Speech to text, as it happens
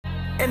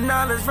And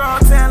all is raw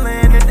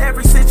talent in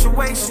every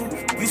situation.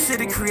 You see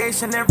the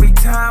creation every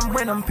time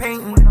when I'm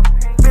painting.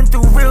 Been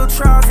through real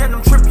trials and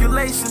them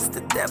tribulations.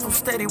 The devil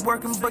steady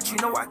working, but you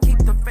know I keep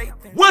the faith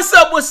in. What's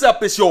up? What's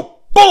up? It's your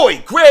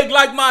boy, Greg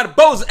Like-Minded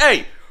Boza.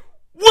 Hey,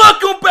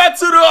 welcome back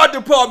to the art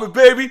department,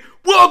 baby.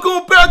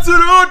 Welcome back to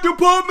the art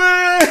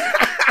department.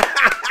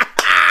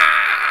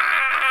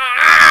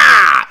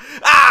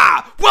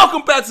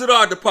 Welcome back to the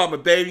art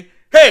department, baby.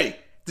 Hey,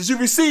 did you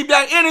receive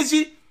that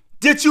energy?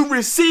 Did you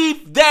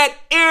receive that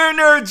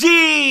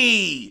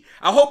energy?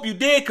 I hope you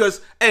did, because,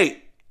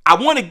 hey, I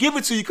want to give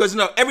it to you because, you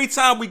know, every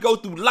time we go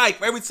through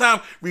life, every time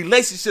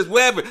relationships,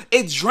 whatever,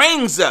 it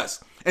drains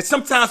us. And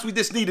sometimes we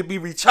just need to be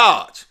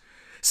recharged.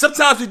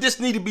 Sometimes we just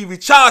need to be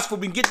recharged so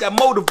we can get that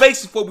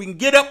motivation, so we can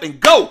get up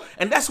and go.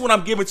 And that's what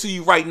I'm giving to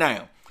you right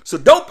now. So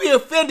don't be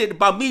offended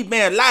about me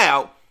being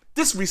loud.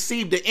 Just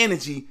receive the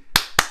energy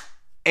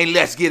and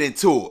let's get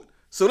into it.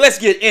 So let's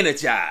get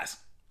energized.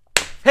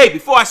 Hey,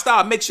 before I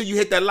start, make sure you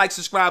hit that like,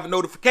 subscribe, and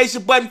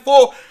notification button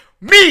for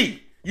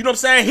me. You know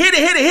what I'm saying? Hit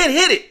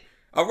it.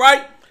 All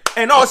right?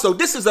 And also,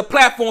 this is a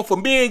platform for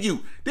me and you.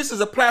 This is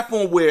a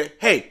platform where,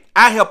 hey,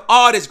 I help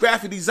artists,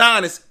 graphic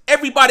designers,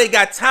 everybody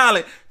got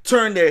talent,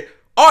 turn their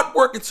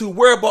artwork into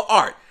wearable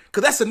art.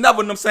 Because that's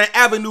another, you know what I'm saying,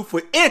 avenue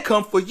for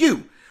income for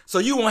you. So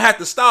you won't have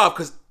to starve,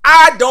 because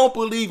I don't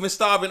believe in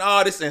starving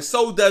artists, and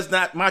so does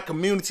not my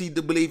community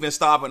to believe in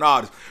starving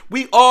artists.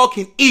 We all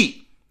can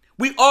eat.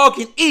 We all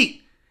can eat.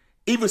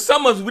 Even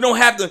some of us, we don't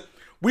have to,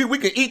 we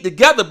can eat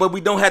together, but we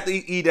don't have to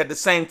eat at the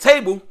same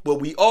table, but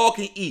we all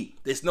can eat.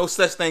 There's no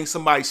such thing as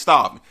somebody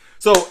starving.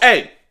 So,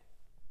 hey,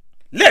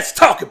 let's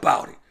talk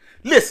about it.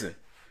 Listen.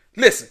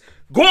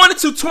 Going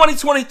into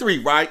 2023,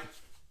 right?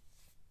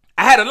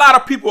 I had a lot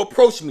of people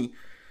approach me,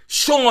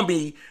 showing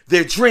me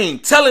their dream,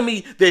 telling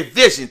me their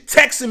vision,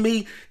 texting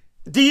me,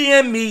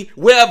 DM me,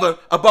 wherever,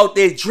 about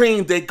their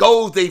dreams, their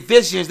goals, their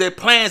visions, their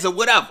plans, or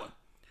whatever.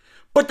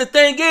 But the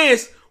thing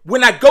is,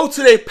 when I go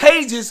to their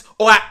pages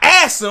or I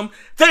ask them,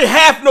 they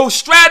have no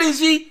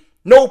strategy,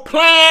 no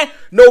plan,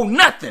 no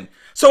nothing.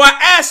 So I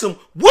ask them,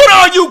 what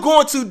are you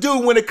going to do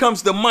when it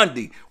comes to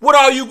Monday? What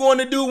are you going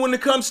to do when it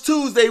comes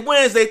Tuesday,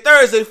 Wednesday,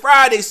 Thursday,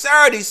 Friday,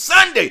 Saturday,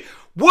 Sunday?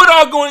 What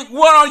are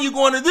you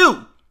going to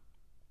do?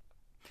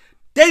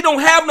 They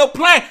don't have no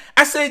plan.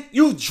 I said,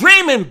 you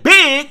dreaming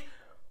big,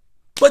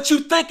 but you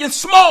thinking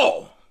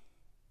small.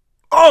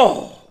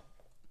 Oh.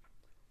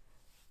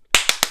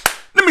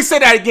 Let me say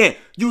that again.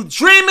 You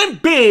dreaming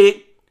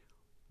big,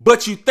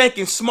 but you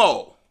thinking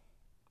small.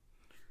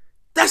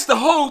 That's the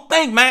whole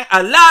thing, man.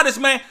 A lot of this,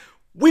 man,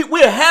 we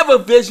have a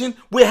vision,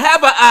 we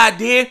have an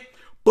idea,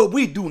 but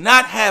we do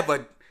not have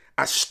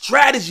a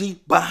strategy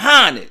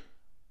behind it.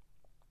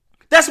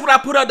 That's what I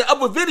put out the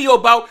other video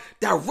about,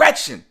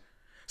 direction.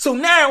 So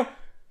now,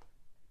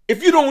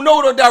 if you don't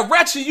know the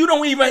direction,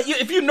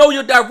 if you know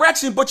your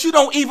direction, but you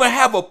don't even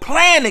have a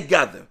plan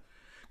together.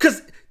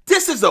 Because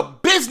this is a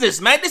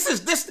business, man.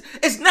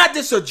 It's not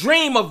just a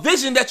dream, a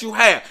vision that you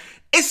have.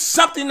 It's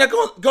something that's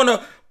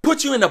gonna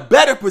put you in a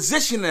better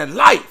position in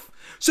life.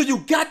 So you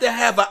got to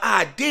have an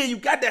idea. You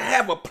got to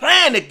have a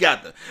plan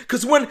together.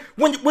 Because when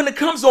it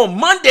comes on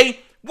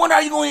Monday, what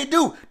are you going to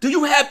do? Do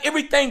you have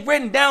everything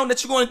written down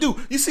that you're going to do?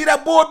 You see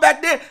that board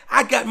back there?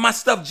 I got my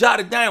stuff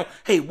jotted down.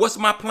 Hey, what's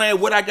my plan?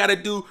 What I got to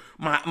do?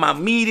 My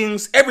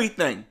meetings,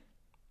 everything.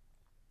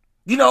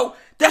 You know,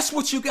 that's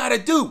what you got to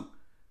do.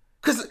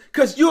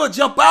 Cause you'll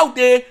jump out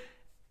there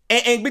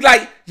and be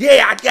like,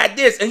 yeah, I got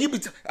this. And you be,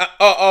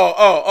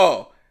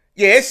 yeah,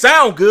 it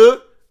sound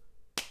good.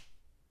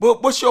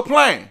 But what's your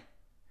plan?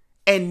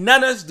 And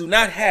none of us do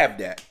not have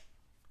that.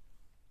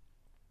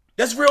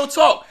 That's real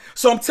talk.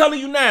 So I'm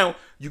telling you now,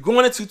 you're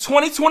going into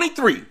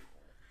 2023.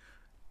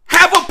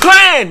 Have a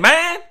plan,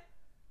 man.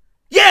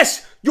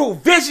 Yes, your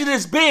vision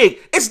is big.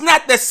 It's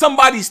not that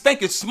somebody's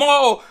thinking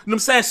small, you know what I'm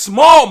saying,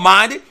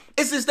 small-minded.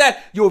 It's just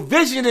that your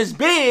vision is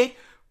big.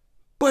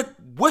 But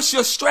what's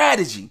your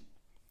strategy?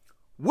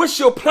 What's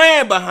your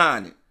plan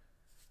behind it?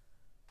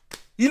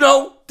 You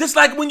know, just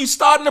like when you're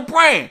starting a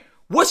brand,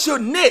 what's your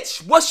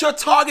niche? What's your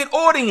target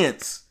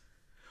audience?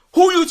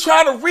 Who you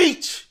trying to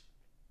reach?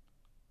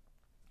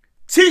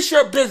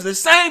 T-shirt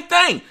business, same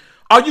thing.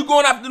 Are you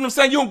going after, you know what I'm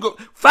saying? You don't go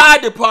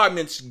fire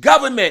departments,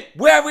 government,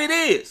 wherever it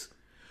is.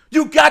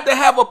 You got to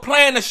have a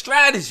plan, a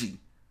strategy.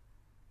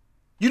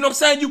 You know what I'm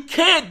saying? You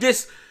can't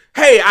just,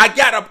 hey,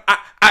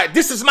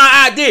 this is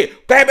my idea.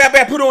 Bam, bam,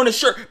 bam, put on the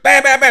shirt.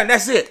 Bam, bam, bam,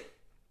 that's it.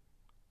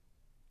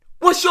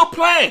 What's your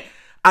plan?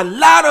 A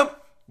lot of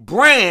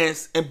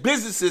brands and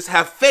businesses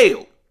have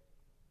failed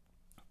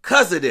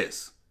because of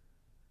this.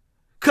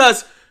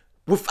 Because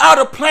without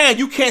a plan,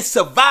 you can't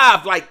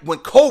survive like when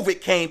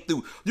COVID came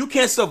through. You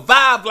can't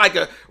survive like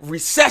a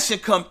recession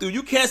come through.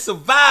 You can't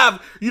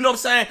survive, you know what I'm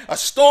saying, a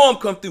storm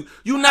come through.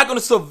 You're not going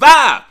to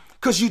survive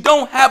because you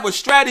don't have a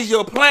strategy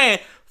or plan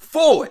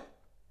for it.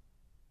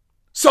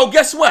 So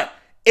guess what?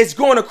 It's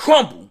going to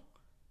crumble.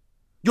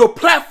 Your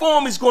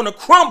platform is going to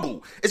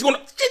crumble. It's going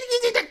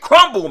to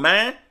crumble,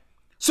 man.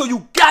 So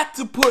you got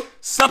to put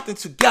something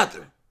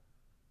together.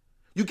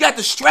 You got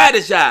to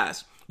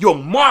strategize. your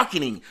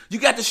marketing. You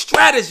got to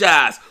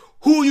strategize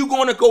who you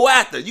going to go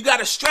after. You got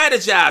to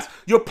strategize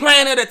your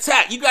plan of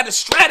attack. You got to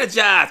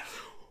strategize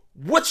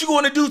what you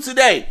going to do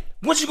today,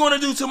 what you going to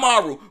do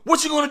tomorrow,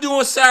 what you going to do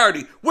on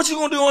Saturday, what you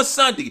going to do on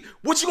Sunday,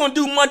 what you going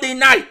to do Monday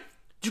night.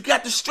 You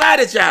got to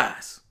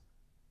strategize.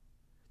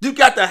 You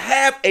got to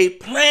have a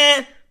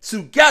plan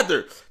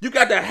together. You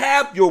got to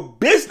have your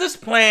business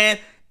plan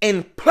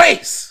in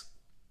place.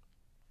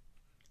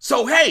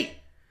 So, hey,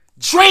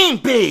 dream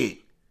big.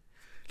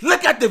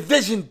 Look at the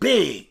vision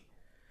big.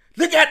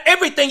 Look at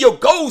everything. Your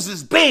goals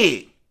is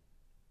big.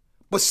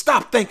 But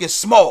stop thinking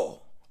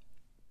small.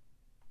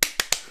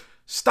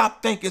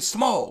 Stop thinking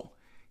small.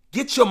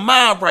 Get your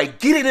mind right.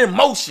 Get it in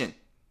motion.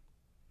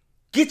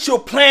 Get your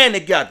plan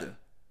together.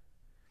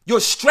 Your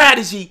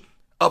strategy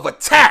of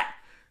attack.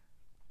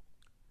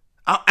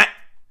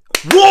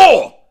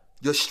 War.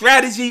 Your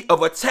strategy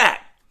of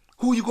attack.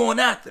 Who you going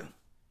after?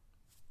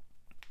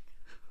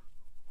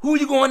 Who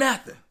you going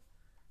after?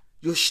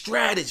 Your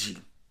strategy.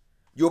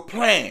 Your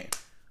plan.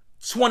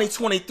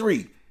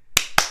 2023.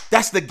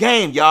 That's the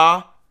game,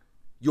 y'all.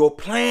 Your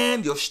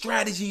plan, your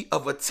strategy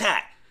of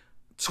attack.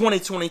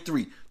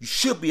 2023. You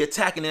should be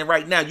attacking it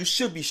right now. You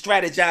should be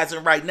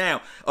strategizing right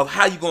now of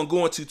how you're going to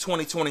go into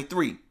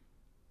 2023.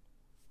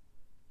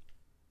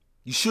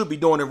 You should be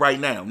doing it right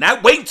now.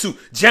 Not waiting to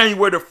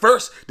January the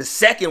 1st, the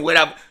 2nd,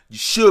 whatever. You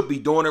should be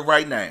doing it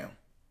right now.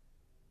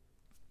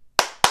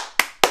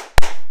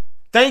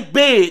 Think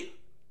big.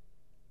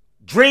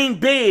 Dream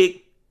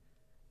big.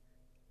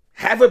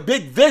 Have a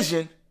big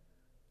vision.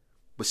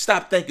 But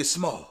stop thinking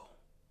small.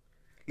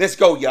 Let's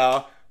go,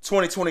 y'all.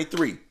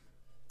 2023.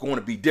 Going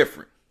to be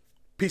different.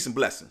 Peace and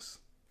blessings.